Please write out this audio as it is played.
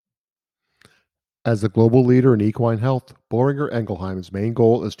As a global leader in equine health, Boehringer Ingelheim's main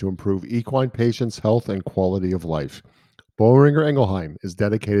goal is to improve equine patients' health and quality of life. Boehringer Ingelheim is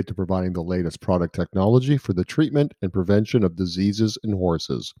dedicated to providing the latest product technology for the treatment and prevention of diseases in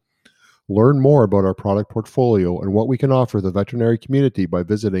horses. Learn more about our product portfolio and what we can offer the veterinary community by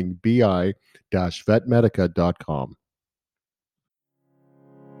visiting bi-vetmedica.com.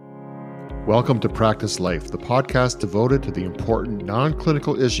 Welcome to Practice Life, the podcast devoted to the important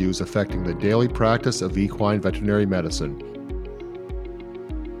non-clinical issues affecting the daily practice of equine veterinary medicine.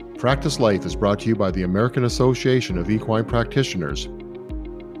 Practice Life is brought to you by the American Association of Equine Practitioners.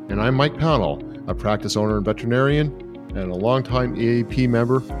 And I'm Mike Pownall, a practice owner and veterinarian, and a longtime EAP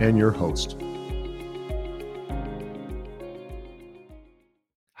member and your host.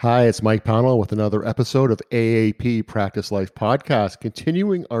 Hi, it's Mike Pownall with another episode of AAP Practice Life Podcast,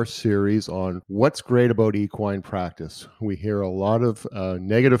 continuing our series on what's great about equine practice. We hear a lot of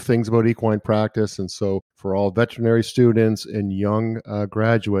negative things about equine practice, and so for all veterinary students and young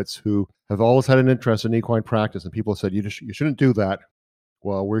graduates who have always had an interest in equine practice, and people said, you shouldn't do that,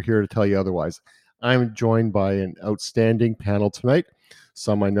 well, we're here to tell you otherwise. I'm joined by an outstanding panel tonight.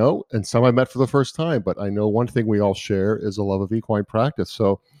 Some I know and some I met for the first time, but I know one thing we all share is a love of equine practice.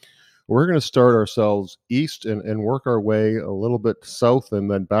 So we're going to start ourselves east and work our way a little bit south and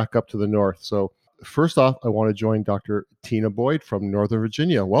then back up to the north. So first off, I want to join Dr. Tina Boyd from Northern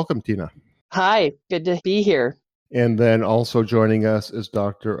Virginia. Welcome, Tina. Hi, good to be here. And then also joining us is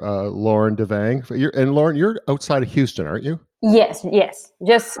Dr. Lauren Devang. And Lauren, you're outside of Houston, aren't you? Yes.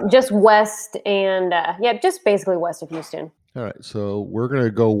 Just west and just basically west of Houston. All right, so we're going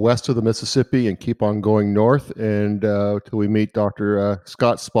to go west of the Mississippi and keep on going north and till we meet Dr.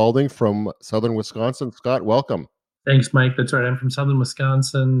 Scott Spalding from Southern Wisconsin. Scott, welcome. Thanks, Mike. That's right. I'm from Southern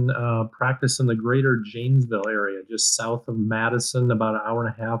Wisconsin, practice in the greater Janesville area, just south of Madison, about an hour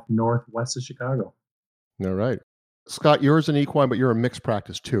and a half northwest of Chicago. All right. Scott, yours an equine, but you're a mixed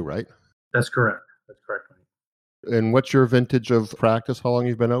practice too, right? That's correct. Mike. And what's your vintage of practice? How long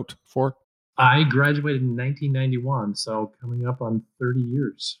you've been out for? I graduated in 1991, so coming up on 30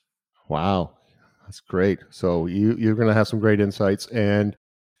 years. Wow, that's great. So you're going to have some great insights. And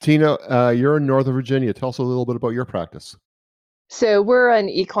Tina, you're in Northern Virginia. Tell us a little bit about your practice. So we're an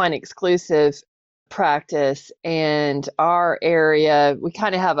equine exclusive practice, and our area, we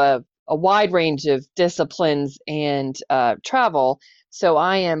kind of have a wide range of disciplines and travel. So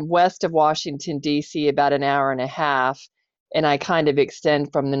I am west of Washington, D.C., about an hour and a half. And I kind of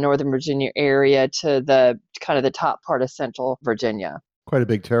extend from the Northern Virginia area to the kind of the top part of Central Virginia. Quite a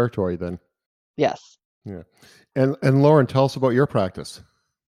big territory then. Yes. Yeah. And Lauren, tell us about your practice.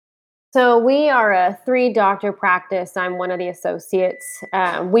 So we are a 3-doctor practice. I'm one of the associates.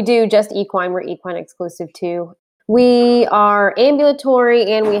 We do just equine. We're equine exclusive too. We are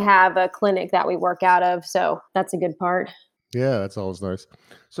ambulatory and we have a clinic that we work out of. So that's a good part. Yeah, that's always nice.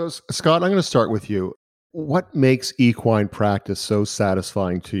 So Scott, I'm going to start with you. What makes equine practice so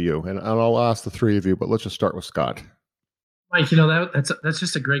satisfying to you? And I'll ask the three of you, but let's just start with Scott. Mike, that's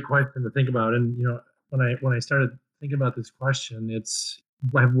just a great question to think about. And when I started thinking about this question,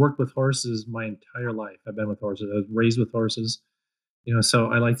 I've worked with horses my entire life. I've been with horses. I was raised with horses. So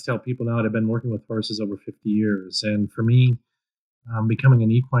I like to tell people now that I've been working with horses over 50 years. And for me, becoming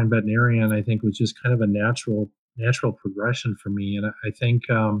an equine veterinarian, I think was just kind of a natural progression for me. And I think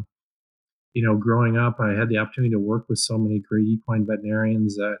growing up, I had the opportunity to work with so many great equine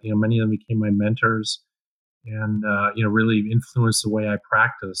veterinarians that, many of them became my mentors and, really influenced the way I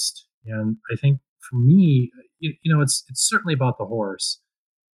practiced. And I think for me, it's certainly about the horse,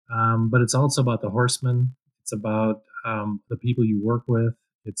 but it's also about the horseman. It's about the people you work with.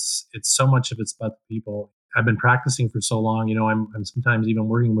 It's so much of it's about the people. I've been practicing for so long, I'm sometimes even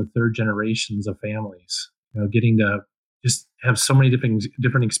working with third generations of families, getting to just have so many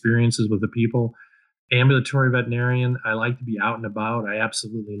different experiences with the people. Ambulatory veterinarian, I like to be out and about. I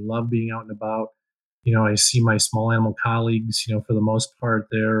absolutely love being out and about. I see my small animal colleagues, for the most part,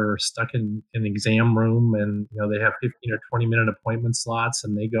 they're stuck in an exam room and, they have 15 or 20-minute appointment slots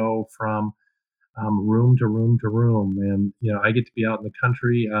and they go from room to room to room. And, I get to be out in the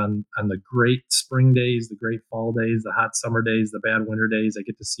country on the great spring days, the great fall days, the hot summer days, the bad winter days. I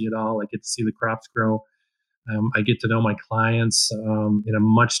get to see it all. I get to see the crops grow. I get to know my clients in a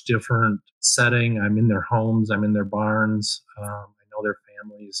much different setting. I'm in their homes. I'm in their barns. I know their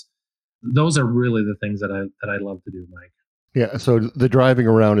families. Those are really the things that I love to do, Mike. Yeah. So the driving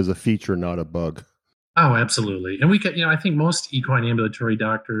around is a feature, not a bug. Oh, absolutely. And I think most equine ambulatory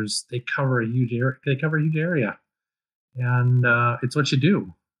doctors, they cover a huge area, and it's what you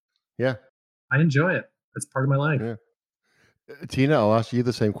do. Yeah. I enjoy it. That's part of my life. Yeah. Tina, I'll ask you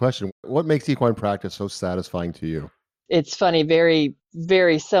the same question. What makes equine practice so satisfying to you? It's funny, very,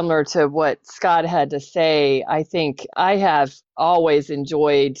 very similar to what Scott had to say. I think I have always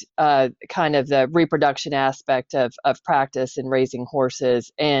enjoyed kind of the reproduction aspect of practice and raising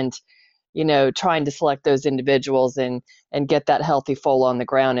horses, and trying to select those individuals and get that healthy foal on the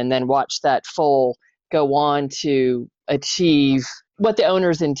ground, and then watch that foal go on to achieve what the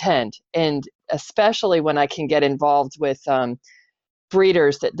owners intend. And especially when I can get involved with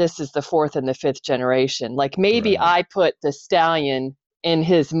breeders that this is the fourth and the fifth generation. Like maybe Right. I put the stallion in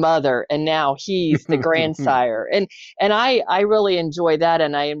his mother and now he's the grandsire. And I really enjoy that,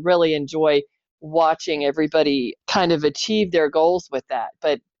 and I really enjoy watching everybody kind of achieve their goals with that.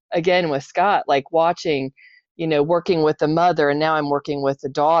 But again, with Scott, like watching, working with the mother, and now I'm working with the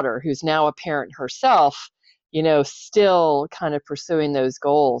daughter who's now a parent herself, still kind of pursuing those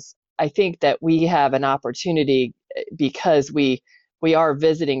goals. I think that we have an opportunity because we are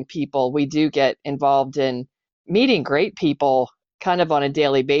visiting people. We do get involved in meeting great people kind of on a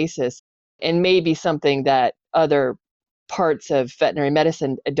daily basis, and maybe something that other parts of veterinary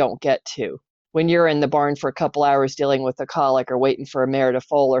medicine don't get to. When you're in the barn for a couple hours dealing with a colic or waiting for a mare to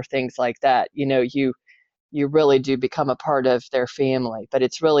foal or things like that, you really do become a part of their family. But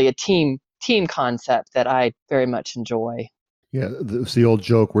it's really a team concept that I very much enjoy. Yeah, it's the old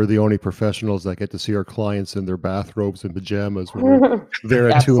joke. We're the only professionals that get to see our clients in their bathrobes and pajamas when we're there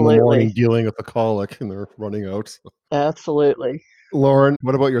at 2 a.m. Absolutely. dealing with a colic and they're running out. Absolutely. Lauren,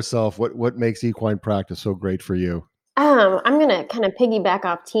 what about yourself? What makes equine practice so great for you? I'm going to kind of piggyback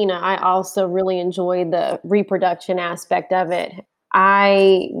off Tina. I also really enjoy the reproduction aspect of it.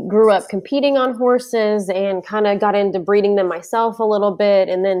 I grew up competing on horses and kind of got into breeding them myself a little bit.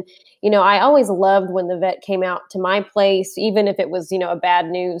 And then, I always loved when the vet came out to my place, even if it was, a bad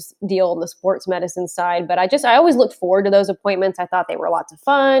news deal on the sports medicine side. But I always looked forward to those appointments. I thought they were lots of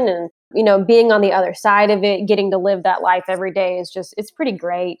fun. And, being on the other side of it, getting to live that life every day it's pretty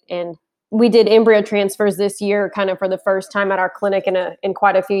great. And we did embryo transfers this year, kind of for the first time at our clinic in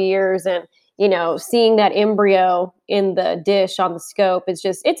quite a few years. And, seeing that embryo in the dish on the scope, it's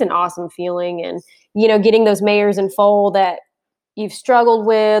an awesome feeling. And, getting those mares and foal that you've struggled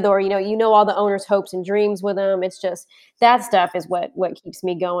with, or, all the owner's hopes and dreams with them. It's just, that stuff is what keeps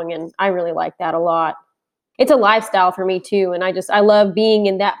me going. And I really like that a lot. It's a lifestyle for me too. And I love being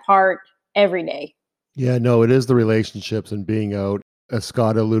in that part every day. Yeah, no, it is the relationships and being out. As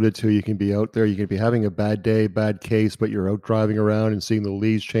Scott alluded to, you can be out there, you can be having a bad day, bad case, but you're out driving around and seeing the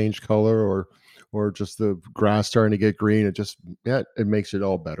leaves change color or just the grass starting to get green. It makes it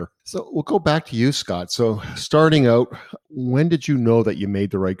all better. So we'll go back to you, Scott. So starting out, when did you know that you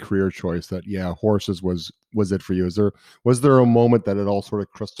made the right career choice? That horses was it for you? Was there a moment that it all sort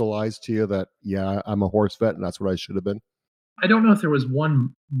of crystallized to you that I'm a horse vet and that's what I should have been? I don't know if there was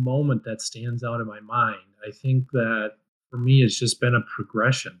one moment that stands out in my mind. I think that for me, it's just been a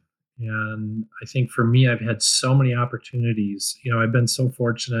progression. And I think for me, I've had so many opportunities. I've been so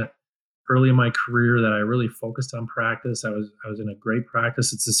fortunate early in my career that I really focused on practice. I was in a great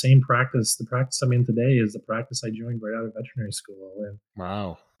practice. It's the same practice. The practice I'm in today is the practice I joined right out of veterinary school. And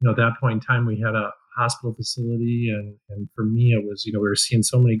Wow. at that point in time, we had a hospital facility, and for me, it was we were seeing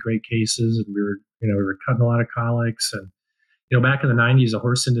so many great cases, and we were cutting a lot of colics. And back in the '90s, the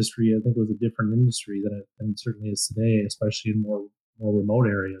horse industry, I think, was a different industry than it certainly is today, especially in more remote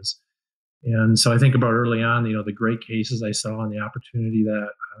areas. And so I think about early on, the great cases I saw and the opportunity that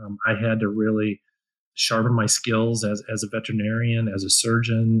I had to really sharpen my skills as a veterinarian, as a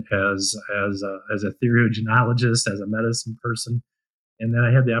surgeon, as a theriogenologist, as a medicine person. And then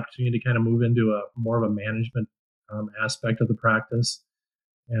I had the opportunity to kind of move into a more of a management aspect of the practice.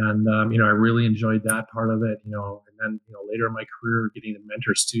 And, I really enjoyed that part of it, and then, later in my career, getting to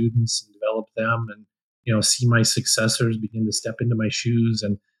mentor students and develop them and, see my successors begin to step into my shoes.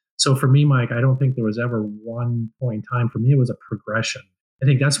 And so for me, Mike, I don't think there was ever one point in time. For me, it was a progression. I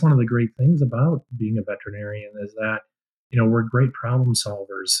think that's one of the great things about being a veterinarian is that, we're great problem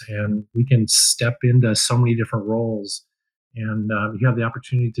solvers and we can step into so many different roles, and you have the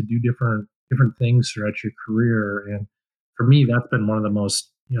opportunity to do different things throughout your career. And for me, that's been one of the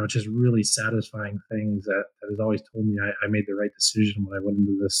most, just really satisfying things that has always told me I made the right decision when I went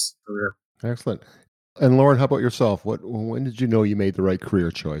into this career. Excellent. And Lauren, how about yourself? When did you know you made the right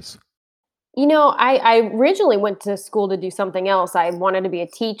career choice? I originally went to school to do something else. I wanted to be a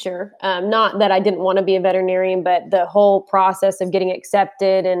teacher. Not that I didn't want to be a veterinarian, but the whole process of getting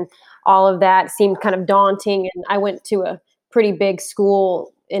accepted and all of that seemed kind of daunting. And I went to a pretty big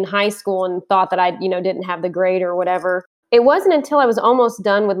school in high school and thought that I, didn't have the grade or whatever. it wasn't until I was almost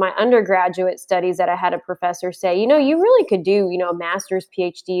done with my undergraduate studies that I had a professor say, you really could do, a master's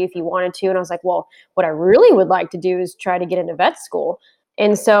PhD if you wanted to. And I was like, well, what I really would like to do is try to get into vet school.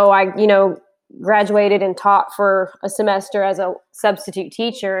 And so I, graduated and taught for a semester as a substitute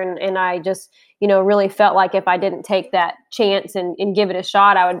teacher. And I just, really felt like if I didn't take that chance and give it a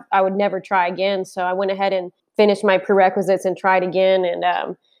shot, I would never try again. So I went ahead and finished my prerequisites and tried again.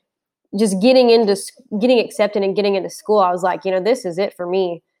 And just getting accepted and getting into school, I was like, this is it for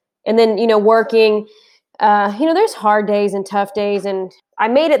me. And then, working, there's hard days and tough days. And I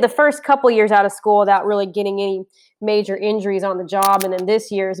made it the first couple years out of school without really getting any major injuries on the job. And then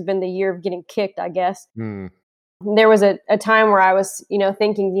this year has been the year of getting kicked, I guess. There was a time where I was,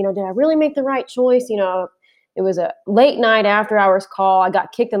 thinking, did I really make the right choice? It was a late night after hours call. I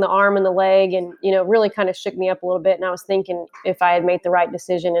got kicked in the arm and the leg and, really kind of shook me up a little bit. And I was thinking if I had made the right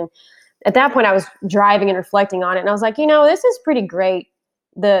decision. And at that point I was driving and reflecting on it. And I was like, this is pretty great.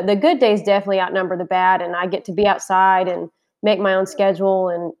 The good days definitely outnumber the bad. And I get to be outside and make my own schedule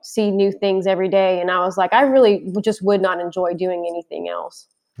and see new things every day. And I was like, I really just would not enjoy doing anything else.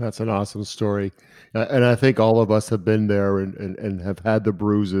 That's an awesome story. And I think all of us have been there and have had the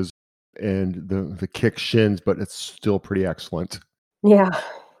bruises and the kick shins, but it's still pretty excellent. Yeah.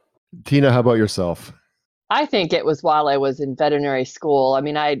 Tina, how about yourself? I think it was while I was in veterinary school. I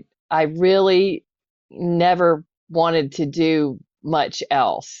mean, I really never wanted to do much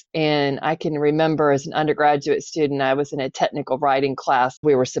else. And I can remember as an undergraduate student, I was in a technical writing class.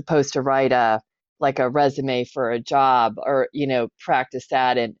 We were supposed to write a resume for a job or, practice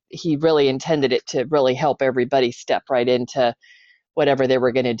that. And he really intended it to really help everybody step right into whatever they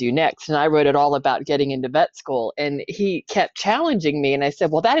were going to do next. And I wrote it all about getting into vet school. And he kept challenging me. And I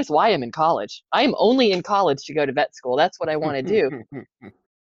said, well, that is why I'm in college. I am only in college to go to vet school. That's what I want to do.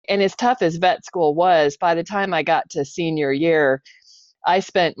 And as tough as vet school was, by the time I got to senior year, I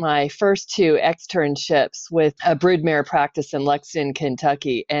spent my first 2 externships with a broodmare practice in Lexington,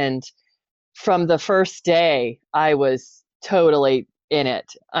 Kentucky. And from the first day, I was totally in it.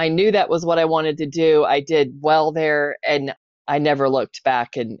 I knew that was what I wanted to do. I did well there, and I never looked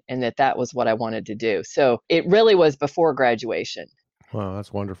back and that was what I wanted to do. So it really was before graduation. Wow,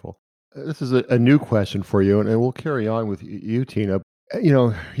 that's wonderful. This is a new question for you, and we'll carry on with you, Tina.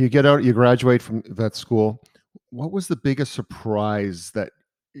 You get out, you graduate from vet school. What was the biggest surprise that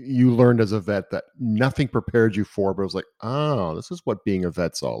you learned as a vet that nothing prepared you for, but it was like, oh, this is what being a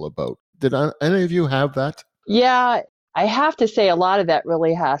vet's all about? Did any of you have that? Yeah, I have to say a lot of that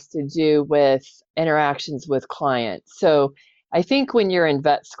really has to do with interactions with clients. So I think when you're in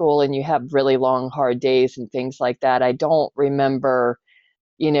vet school and you have really long, hard days and things like that, I don't remember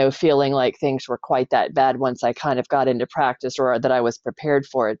feeling like things were quite that bad once I kind of got into practice or that I was prepared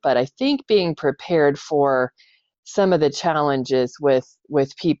for it. But I think being prepared for some of the challenges with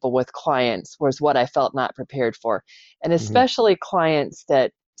people, with clients, was what I felt not prepared for. And especially clients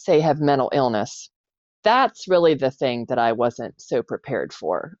that say have mental illness. That's really the thing that I wasn't so prepared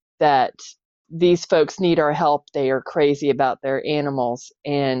for, that these folks need our help. They are crazy about their animals,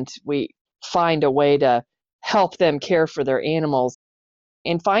 and we find a way to help them care for their animals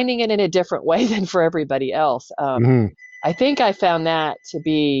and finding it in a different way than for everybody else. I think I found that to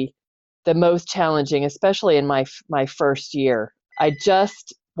be the most challenging, especially in my first year. I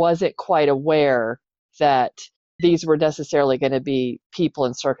just wasn't quite aware that these were necessarily going to be people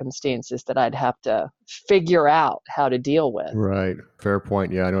and circumstances that I'd have to figure out how to deal with. Right. Fair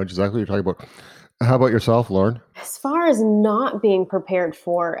point. Yeah, I know exactly what you're talking about. How about yourself, Lauren? As far as not being prepared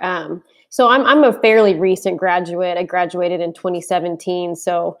for, so I'm a fairly recent graduate. I graduated in 2017.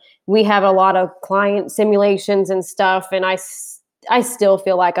 So we have a lot of client simulations and stuff. And I still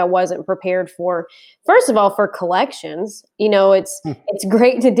feel like I wasn't prepared for, first of all, for collections. It's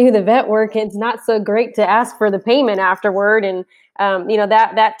great to do the vet work. It's not so great to ask for the payment afterward. And,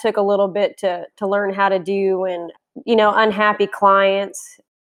 that took a little bit to learn how to do. And, unhappy clients,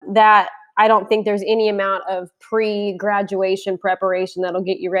 that I don't think there's any amount of pre-graduation preparation that'll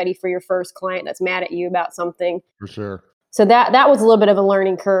get you ready for your first client that's mad at you about something. For sure. So that was a little bit of a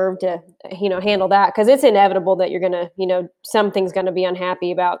learning curve to, handle that, because it's inevitable that you're going to, something's going to be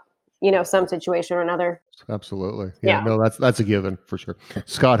unhappy about, some situation or another. Absolutely. Yeah. No, that's a given for sure.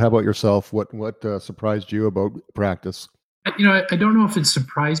 Scott, how about yourself? What surprised you about practice? I don't know if it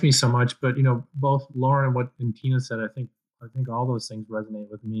surprised me so much, but, both Lauren and Tina said, I think all those things resonate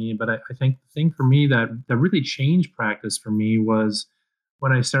with me. But I think the thing for me that really changed practice for me was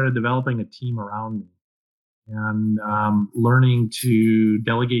when I started developing a team around me and learning to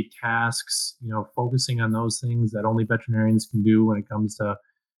delegate tasks, focusing on those things that only veterinarians can do when it comes to,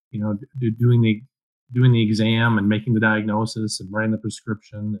 doing doing the exam and making the diagnosis and writing the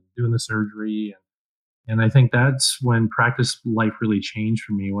prescription and doing the surgery. And I think that's when practice life really changed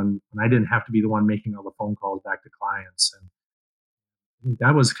for me, when I didn't have to be the one making all the phone calls back to clients. And I think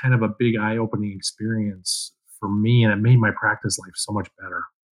that was kind of a big eye-opening experience for me, and it made my practice life so much better.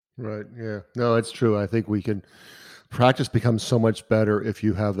 Right. Yeah. No, it's true. I think practice becomes so much better if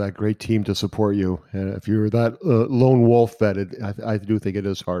you have that great team to support you. And if you're that lone wolf vet, I do think it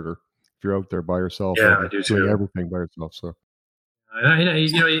is harder if you're out there by yourself, Yeah, I do doing too. everything by yourself. So,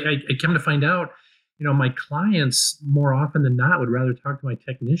 I come to find out, my clients more often than not would rather talk to my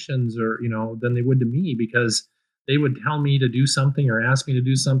technicians or, than they would to me, because they would tell me to do something or ask me to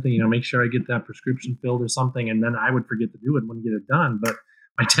do something, make sure I get that prescription filled or something. And then I would forget to do it and wouldn't get it done. But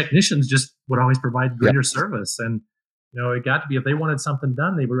my technicians just would always provide greater service. And, it got to be, if they wanted something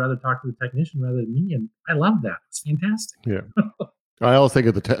done, they would rather talk to the technician rather than me. And I love that. It's fantastic. Yeah. I always think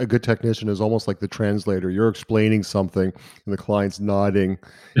of a good technician is almost like the translator. You're explaining something and the client's nodding,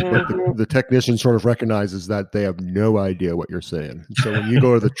 but the technician sort of recognizes that they have no idea what you're saying. So when you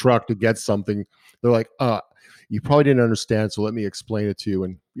go to the truck to get something, they're like, you probably didn't understand, so let me explain it to you.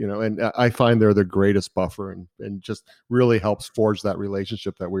 And, and I find they're the greatest buffer and just really helps forge that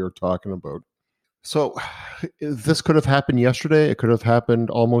relationship that we were talking about. So this could have happened yesterday. It could have happened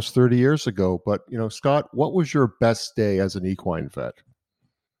almost 30 years ago. But, Scott, what was your best day as an equine vet?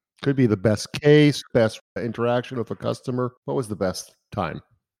 Could be the best case, best interaction with a customer. What was the best time?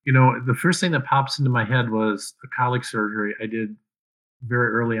 The first thing that pops into my head was a colic surgery I did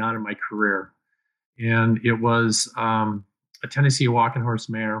very early on in my career. And it was a Tennessee walking horse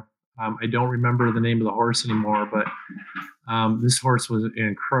mare. I don't remember the name of the horse anymore, but this horse was an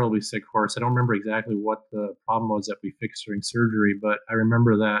incredibly sick horse. I don't remember exactly what the problem was that we fixed during surgery, but I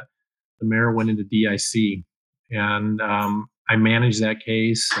remember that the mare went into DIC, and I managed that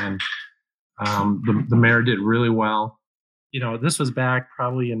case, and the mare did really well. This was back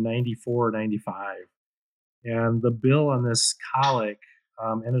probably in 94 or 95, and the bill on this colic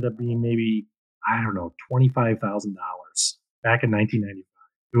ended up being maybe, I don't know, $25,000 back in 1995.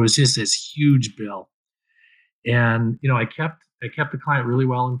 It was just this huge bill. And, I kept the client really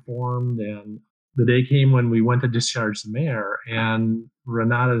well informed. And the day came when we went to discharge the mare, and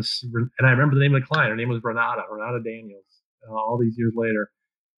and I remember the name of the client. Her name was Renata Daniels. All these years later,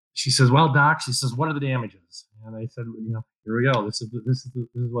 she says, "Well, doc," she says, "what are the damages?" And I said, "Here we go. This is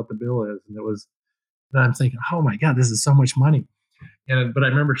what the bill is." And I'm thinking, "Oh my God, this is so much money." But I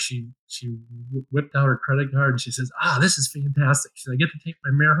remember she whipped out her credit card and she says, "This is fantastic." She said, "I get to take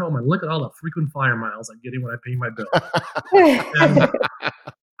my mare home and look at all the frequent flyer miles I'm getting when I pay my bill." And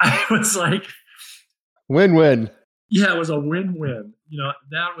I was like, win-win. Yeah, it was a win-win.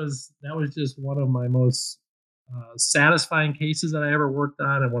 That was just one of my most satisfying cases that I ever worked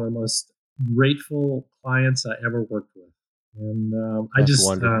on, and one of the most grateful clients I ever worked with. And I just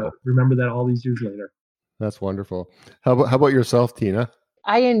remember that all these years later. That's wonderful. How about yourself, Tina?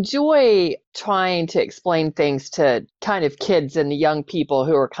 I enjoy trying to explain things to kind of kids and the young people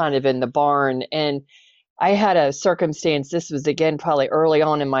who are kind of in the barn. And I had a circumstance, this was again probably early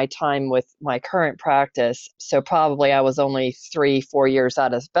on in my time with my current practice. So probably I was only 3-4 years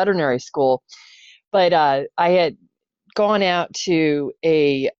out of veterinary school. But I had gone out to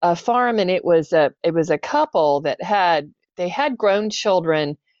a farm, and it was a couple that had grown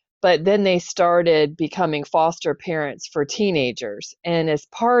children, but then they started becoming foster parents for teenagers. And as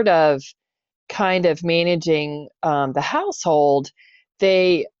part of kind of managing the household,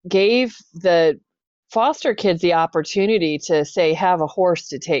 they gave the foster kids the opportunity to, say, have a horse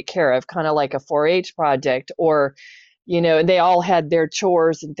to take care of, kind of like a 4-H project, or, and they all had their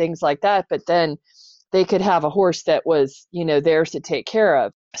chores and things like that, but then they could have a horse that was, theirs to take care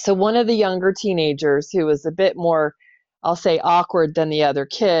of. So one of the younger teenagers, who was a bit more, I'll say, awkward than the other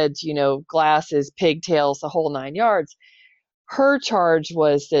kids, glasses, pigtails, the whole 9 yards. Her charge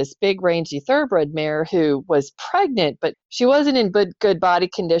was this big rangy thoroughbred mare who was pregnant, but she wasn't in good body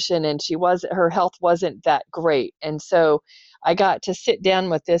condition, and her health wasn't that great. And so I got to sit down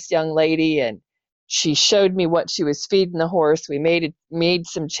with this young lady, and she showed me what she was feeding the horse. We made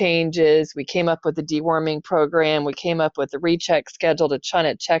some changes. We came up with a deworming program. We came up with a recheck schedule to try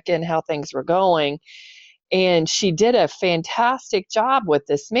to check in how things were going. And she did a fantastic job with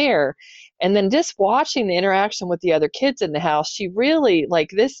this mare. And then just watching the interaction with the other kids in the house, she really,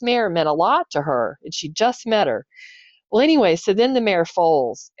 this mare meant a lot to her, and she just met her. Well, anyway, so then the mare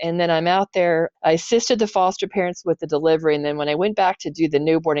foals, and then I'm out there. I assisted the foster parents with the delivery, and then when I went back to do the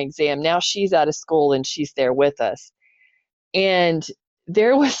newborn exam, now she's out of school and she's there with us. And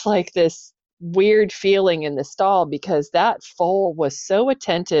there was this weird feeling in the stall, because that foal was so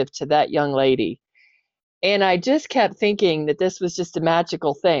attentive to that young lady. And I just kept thinking that this was just a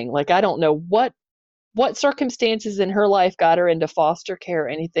magical thing. Like, I don't know what circumstances in her life got her into foster care or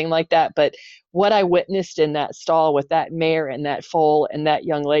anything like that, but what I witnessed in that stall with that mare and that foal and that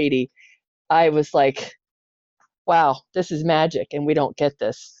young lady, I was like, wow, this is magic, and we don't get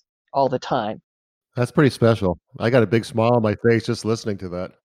this all the time. That's pretty special. I got a big smile on my face just listening to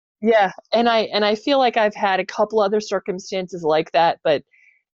that. Yeah, and I feel like I've had a couple other circumstances like that, but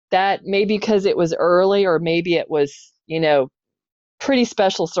that maybe because it was early or maybe it was, pretty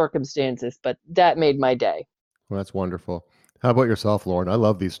special circumstances, but that made my day. Well, that's wonderful. How about yourself, Lauren? I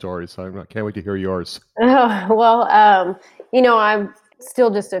love these stories. I can't wait to hear yours. Well, I'm still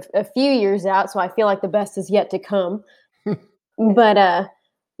just a few years out, so I feel like the best is yet to come. But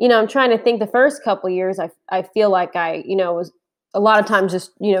I'm trying to think. The first couple years, I feel like I was a lot of times just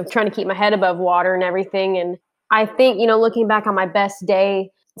trying to keep my head above water and everything. And I think looking back on my best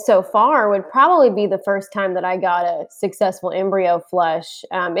day so far would probably be the first time that I got a successful embryo flush.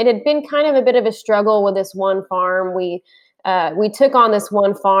 It had been kind of a bit of a struggle with this one farm. We took on this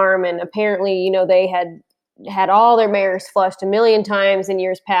one farm, and apparently, they had all their mares flushed a million times in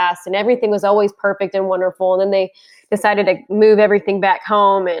years past, and everything was always perfect and wonderful. And then they decided to move everything back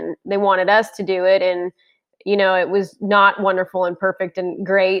home, and they wanted us to do it. And it was not wonderful and perfect and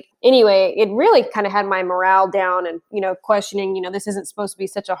great. Anyway, it really kind of had my morale down and, questioning, this isn't supposed to be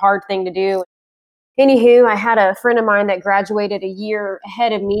such a hard thing to do. Anywho, I had a friend of mine that graduated a year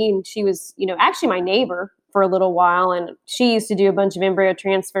ahead of me, and she was, actually my neighbor for a little while. And she used to do a bunch of embryo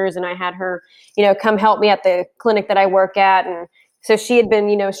transfers, and I had her, come help me at the clinic that I work at. And so she had been,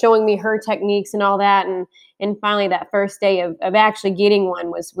 showing me her techniques and all that. And finally that first day of actually getting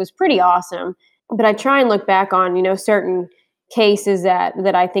one was pretty awesome. But I try and look back on, certain cases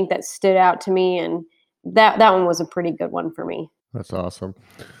that I think that stood out to me. And that one was a pretty good one for me. That's awesome.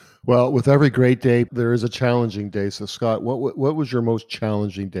 Well, with every great day, there is a challenging day. So, Scott, what was your most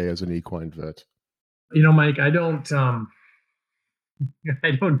challenging day as an equine vet? Mike, I don't dwell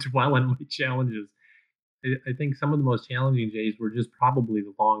on my challenges. I think some of the most challenging days were just probably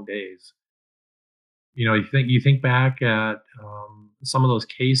the long days. You think back at some of those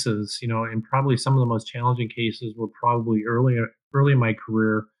cases, and probably some of the most challenging cases were probably early in my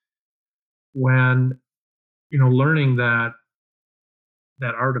career when, learning that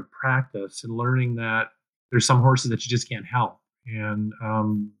art of practice and learning that there's some horses that you just can't help. And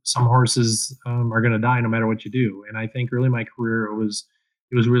some horses are going to die no matter what you do. And I think early in my career, it was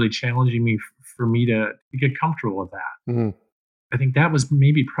really challenging for me to get comfortable with that. Mm-hmm. I think that was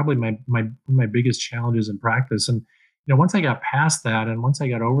maybe probably my biggest challenges in practice. And once I got past that, and once I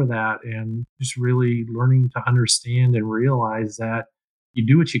got over that, and just really learning to understand and realize that you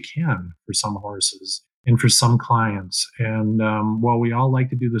do what you can for some horses and for some clients. And while we all like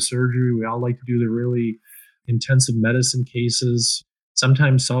to do the surgery, we all like to do the really intensive medicine cases,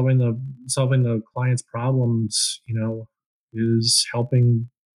 sometimes solving the client's problems, is helping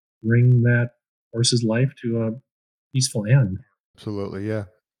bring that horse's life to a peaceful end. Absolutely, yeah.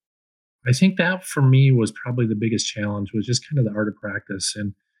 I think that for me was probably the biggest challenge, was just kind of the art of practice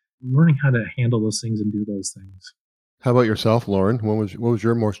and learning how to handle those things and do those things. How about yourself, Lauren? What was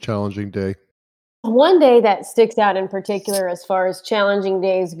your most challenging day? One day that sticks out in particular as far as challenging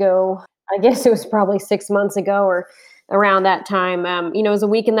days go, I guess it was probably 6 months ago or around that time. It was a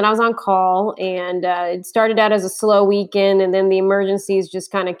weekend that I was on call, and it started out as a slow weekend, and then the emergencies just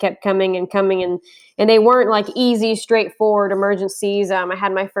kind of kept coming, and they weren't like easy, straightforward emergencies. I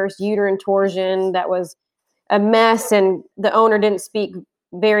had my first uterine torsion that was a mess, and the owner didn't speak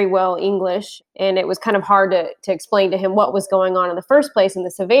very well English, and it was kind of hard to explain to him what was going on in the first place, and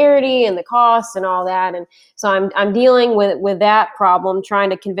the severity and the costs and all that. And so I'm dealing with that problem, trying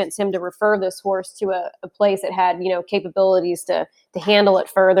to convince him to refer this horse to a place that had capabilities to handle it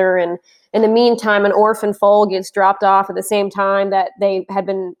further. And in the meantime, an orphan foal gets dropped off at the same time that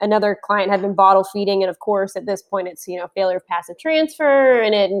another client had been bottle feeding, and of course at this point it's failure of passive transfer,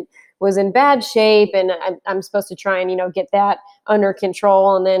 and it was in bad shape, and I'm supposed to try and get that under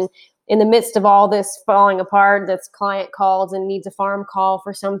control. And then in the midst of all this falling apart, this client calls and needs a farm call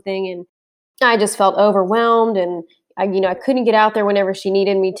for something, and I just felt overwhelmed, and I couldn't get out there whenever she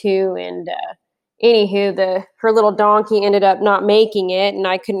needed me to. And anywho, her little donkey ended up not making it, and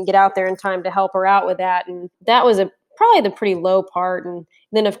I couldn't get out there in time to help her out with that. And that was probably the pretty low part. And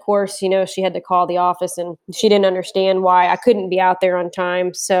then of course, she had to call the office, and she didn't understand why I couldn't be out there on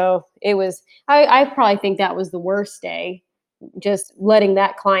time. So it was, I probably think that was the worst day, just letting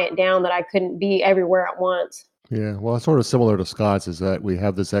that client down, that I couldn't be everywhere at once. Yeah, well, it's sort of similar to Scott's, is that we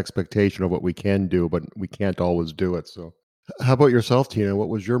have this expectation of what we can do, but we can't always do it. So how about yourself, Tina? What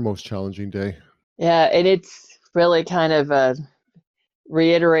was your most challenging day? Yeah, and it's really kind of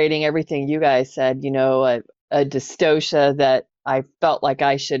reiterating everything you guys said, a dystocia that I felt like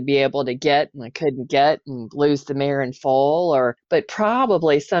I should be able to get and I couldn't get and lose the mare in foal, but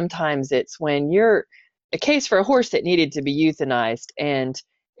probably sometimes it's when you're a case for a horse that needed to be euthanized, and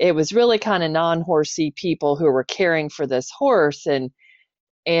it was really kind of non-horsey people who were caring for this horse, and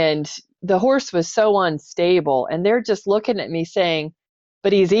the horse was so unstable, and they're just looking at me saying,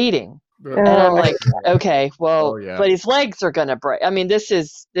 but he's eating. And I'm like, okay, well, but his legs are going to break. I mean, this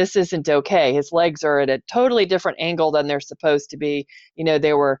isn't okay. His legs are at a totally different angle than they're supposed to be.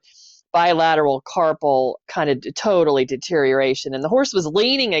 They were bilateral carpal kind of totally deterioration. And the horse was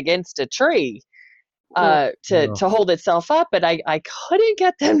leaning against a tree to hold itself up. But I couldn't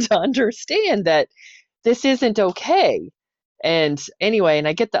get them to understand that this isn't okay. And anyway, and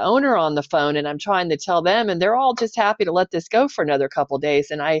I get the owner on the phone and I'm trying to tell them, and they're all just happy to let this go for another couple of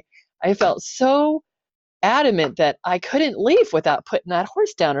days. And I felt so adamant that I couldn't leave without putting that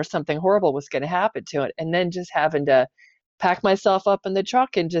horse down or something horrible was going to happen to it. And then just having to pack myself up in the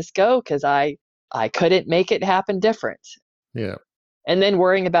truck and just go because I couldn't make it happen different. Yeah. And then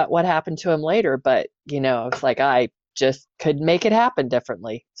worrying about what happened to him later. But, it's like I just couldn't make it happen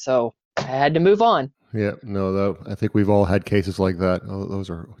differently. So I had to move on. Yeah, no, I think we've all had cases like that. Oh, those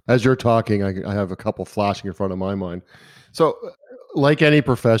are, as you're talking, I have a couple flashing in front of my mind. So like any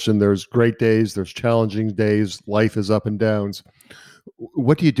profession, there's great days, there's challenging days, life is up and downs.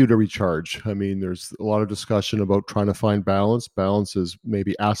 What do you do to recharge? I mean, there's a lot of discussion about trying to find balance. Balance is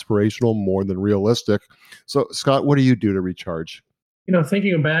maybe aspirational more than realistic. So Scott, what do you do to recharge?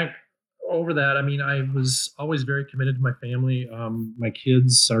 Thinking back over that, I mean, I was always very committed to my family. My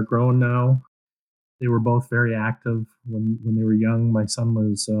kids are grown now. They were both very active when they were young. My son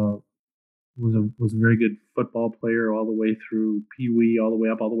was a very good football player all the way through Pee Wee, all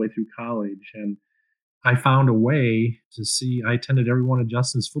the way through college. And I found a way to see. I attended every one of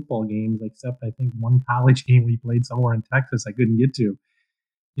Justin's football games except I think one college game he played somewhere in Texas I couldn't get to.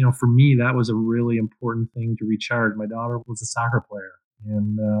 For me, that was a really important thing to recharge. My daughter was a soccer player,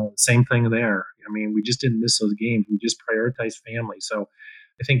 and same thing there. I mean, we just didn't miss those games. We just prioritized family. So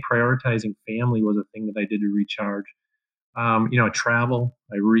I think prioritizing family was a thing that I did to recharge. I travel,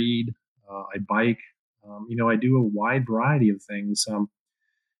 I read, I bike. I do a wide variety of things.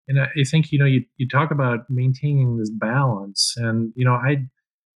 And I think, you talk about maintaining this balance. And, I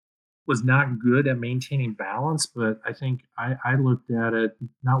was not good at maintaining balance, but I think I looked at it,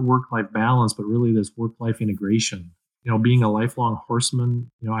 not work-life balance, but really this work-life integration. Being a lifelong horseman,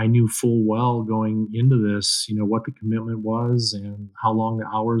 I knew full well going into this, what the commitment was and how long the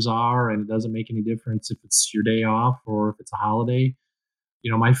hours are. And it doesn't make any difference if it's your day off or if it's a holiday.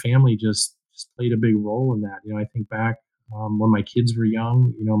 My family just played a big role in that. I think back when my kids were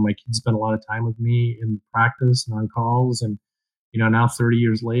young, my kids spent a lot of time with me in practice and on calls. And, now 30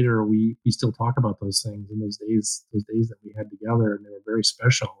 years later, we still talk about those things and those days that we had together, and they were very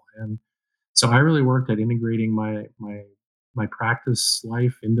special. And so I really worked at integrating my practice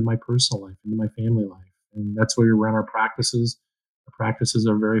life into my personal life, into my family life. And that's where we run our practices. Our practices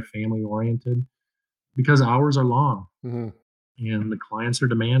are very family oriented because hours are long. Mm-hmm. And the clients are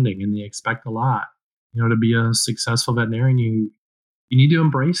demanding and they expect a lot. To be a successful veterinarian, you need to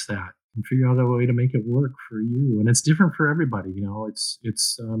embrace that and figure out a way to make it work for you. And it's different for everybody.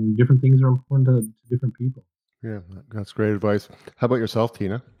 It's different things are important to different people. Yeah, that's great advice. How about yourself,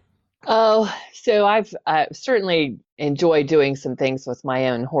 Tina? Oh, so I've certainly enjoyed doing some things with my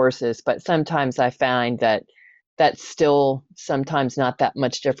own horses, but sometimes I find that that's still sometimes not that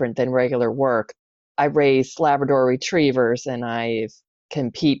much different than regular work. I raise Labrador retrievers and I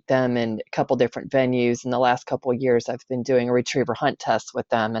compete them in a couple different venues. In the last couple of years, I've been doing a retriever hunt test with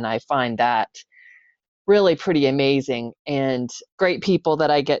them, and I find that really pretty amazing and great people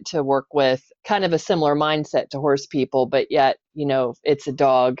that I get to work with, kind of a similar mindset to horse people, but yet, it's a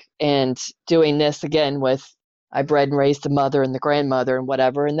dog. And doing this again with, I bred and raised the mother and the grandmother and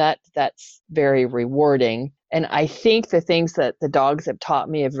whatever, and that's very rewarding. And I think the things that the dogs have taught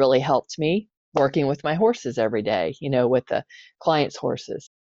me have really helped me working with my horses every day, with the clients' horses.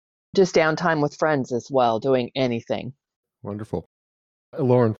 Just downtime with friends as well, doing anything. Wonderful.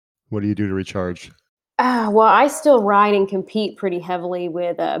 Lauren, what do you do to recharge? Well, I still ride and compete pretty heavily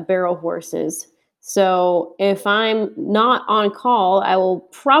with barrel horses. So if I'm not on call, I will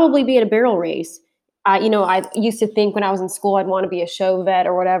probably be at a barrel race. I used to think when I was in school I'd want to be a show vet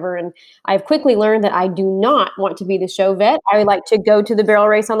or whatever, and I've quickly learned that I do not want to be the show vet. I like to go to the barrel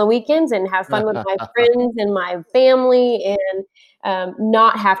race on the weekends and have fun with my friends and my family, and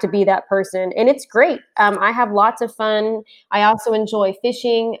not have to be that person. And it's great. I have lots of fun. I also enjoy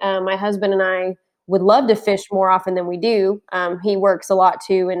fishing. My husband and I would love to fish more often than we do. He works a lot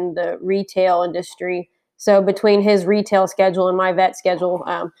too in the retail industry. So between his retail schedule and my vet schedule,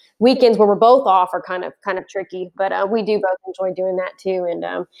 weekends where we're both off are kind of tricky. But we do both enjoy doing that too. And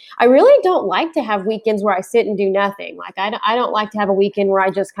I really don't like to have weekends where I sit and do nothing. Like I don't like to have a weekend where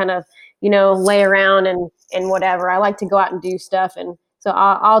I just kind of lay around and whatever. I like to go out and do stuff. And so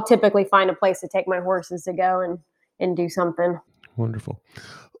I'll typically find a place to take my horses to go and do something. Wonderful.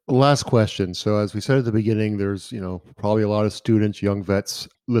 Last question. So as we said at the beginning, there's, probably a lot of students, young vets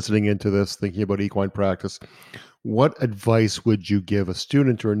listening into this, thinking about equine practice. What advice would you give a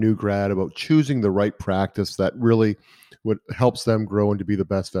student or a new grad about choosing the right practice that really helps them grow and to be the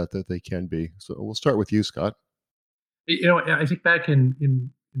best vet that they can be? So we'll start with you, Scott. I think back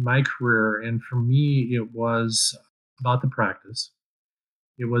in my career, and for me, it was about the practice.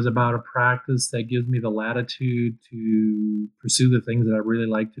 It was about a practice that gives me the latitude to pursue the things that I really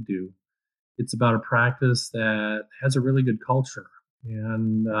like to do. It's about a practice that has a really good culture.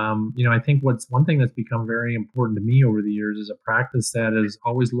 And, I think one thing that's become very important to me over the years is a practice that is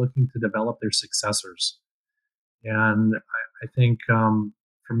always looking to develop their successors. And I think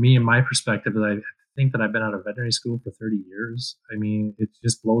for me, in my perspective, I think that I've been out of veterinary school for 30 years. I mean, it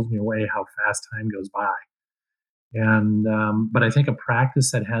just blows me away how fast time goes by. And but I think a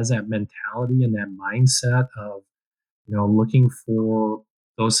practice that has that mentality and that mindset of looking for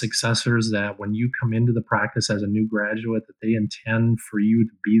those successors, that when you come into the practice as a new graduate, that they intend for you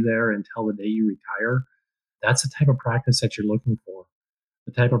to be there until the day you retire. That's the type of practice that you're looking for.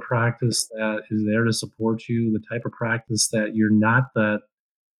 The type of practice that is there to support you. The type of practice that you're not that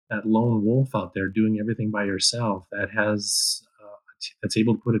lone wolf out there doing everything by yourself. That's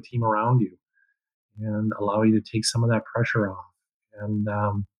able to put a team around you and allow you to take some of that pressure off. And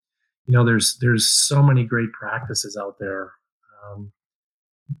there's so many great practices out there,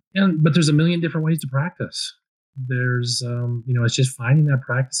 but there's a million different ways to practice. There's it's just finding that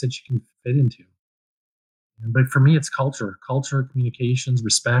practice that you can fit into. But for me, it's culture, communications,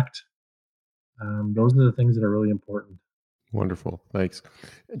 respect. Those are the things that are really important. Wonderful, thanks.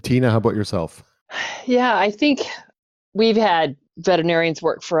 Tina, how about yourself? Yeah, I think we've had veterinarians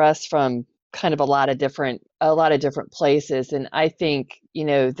work for us from kind of a lot of different places. And I think,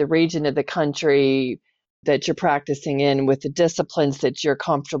 the region of the country that you're practicing in with the disciplines that you're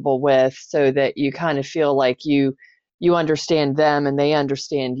comfortable with, so that you kind of feel like you understand them and they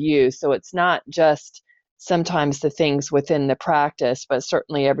understand you. So it's not just sometimes the things within the practice, but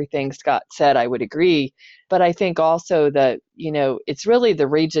certainly everything Scott said, I would agree. But I think also that, it's really the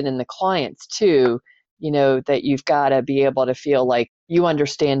region and the clients too, that you've got to be able to feel like you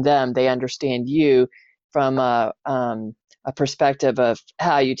understand them, they understand you, from a perspective of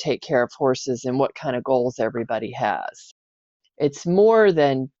how you take care of horses and what kind of goals everybody has. It's more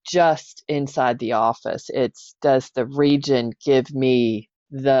than just inside the office. It's, does the region give me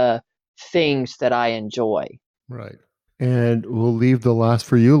the things that I enjoy? Right. And we'll leave the last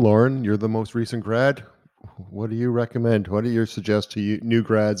for you, Lauren. You're the most recent grad. What do you recommend? What do you suggest to new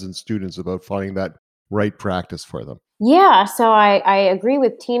grads and students about finding that right practice for them? Yeah, so I agree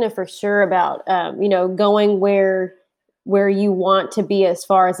with Tina for sure about going where you want to be as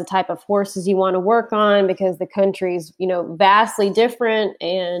far as the type of horses you want to work on, because the country's vastly different,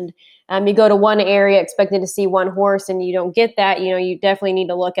 and you go to one area expecting to see one horse and you don't get that. You definitely need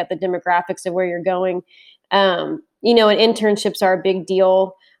to look at the demographics of where you're going. And internships are a big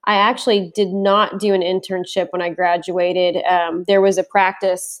deal. I actually did not do an internship when I graduated. There was a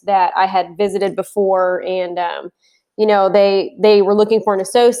practice that I had visited before, and they were looking for an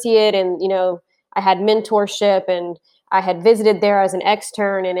associate, and I had mentorship, and I had visited there as an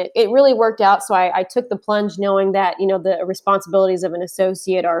extern, and it really worked out. So I took the plunge knowing that the responsibilities of an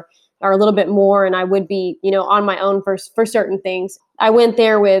associate are a little bit more, and I would be on my own for certain things. I went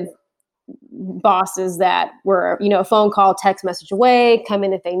there with bosses that were, a phone call, text message away, come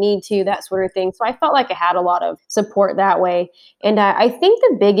in if they need to, that sort of thing. So I felt like I had a lot of support that way. And I think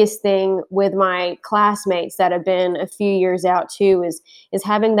the biggest thing with my classmates that have been a few years out too is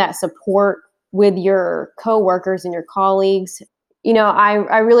having that support with your coworkers and your colleagues.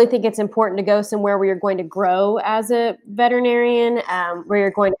 I really think it's important to go somewhere where you're going to grow as a veterinarian, where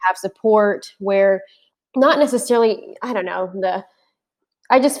you're going to have support, where not necessarily,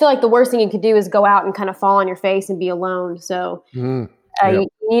 I just feel like the worst thing you could do is go out and kind of fall on your face and be alone. So you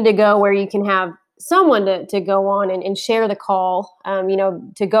need to go where you can have someone to go on and share the call.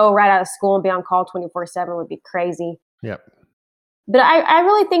 To go right out of school and be on call 24/7 would be crazy. Yep. But I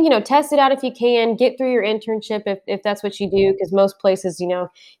really think, test it out if you can, get through your internship if that's what you do, because most places,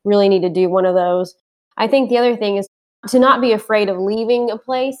 really need to do one of those. I think the other thing is to not be afraid of leaving a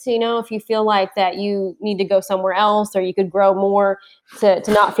place, if you feel like that you need to go somewhere else or you could grow more, to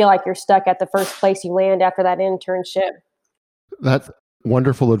not feel like you're stuck at the first place you land after that internship. That's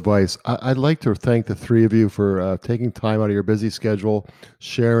wonderful advice. I'd like to thank the three of you for taking time out of your busy schedule,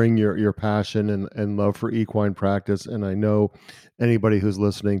 sharing your passion and love for equine practice. And I know anybody who's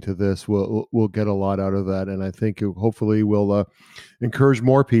listening to this will get a lot out of that. And I think it hopefully will encourage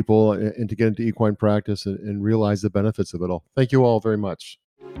more people and to get into equine practice and realize the benefits of it all. Thank you all very much.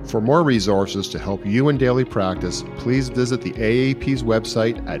 For more resources to help you in daily practice, please visit the AAP's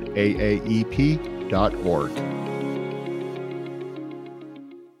website at aaep.org.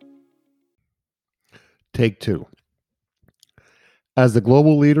 Take two. As the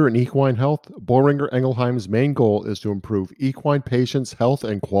global leader in equine health, Boehringer Ingelheim's main goal is to improve equine patients' health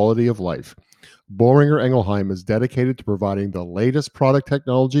and quality of life. Boehringer Ingelheim is dedicated to providing the latest product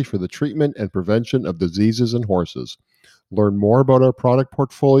technology for the treatment and prevention of diseases in horses. Learn more about our product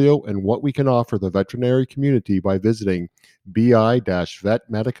portfolio and what we can offer the veterinary community by visiting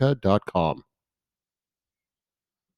bi-vetmedica.com.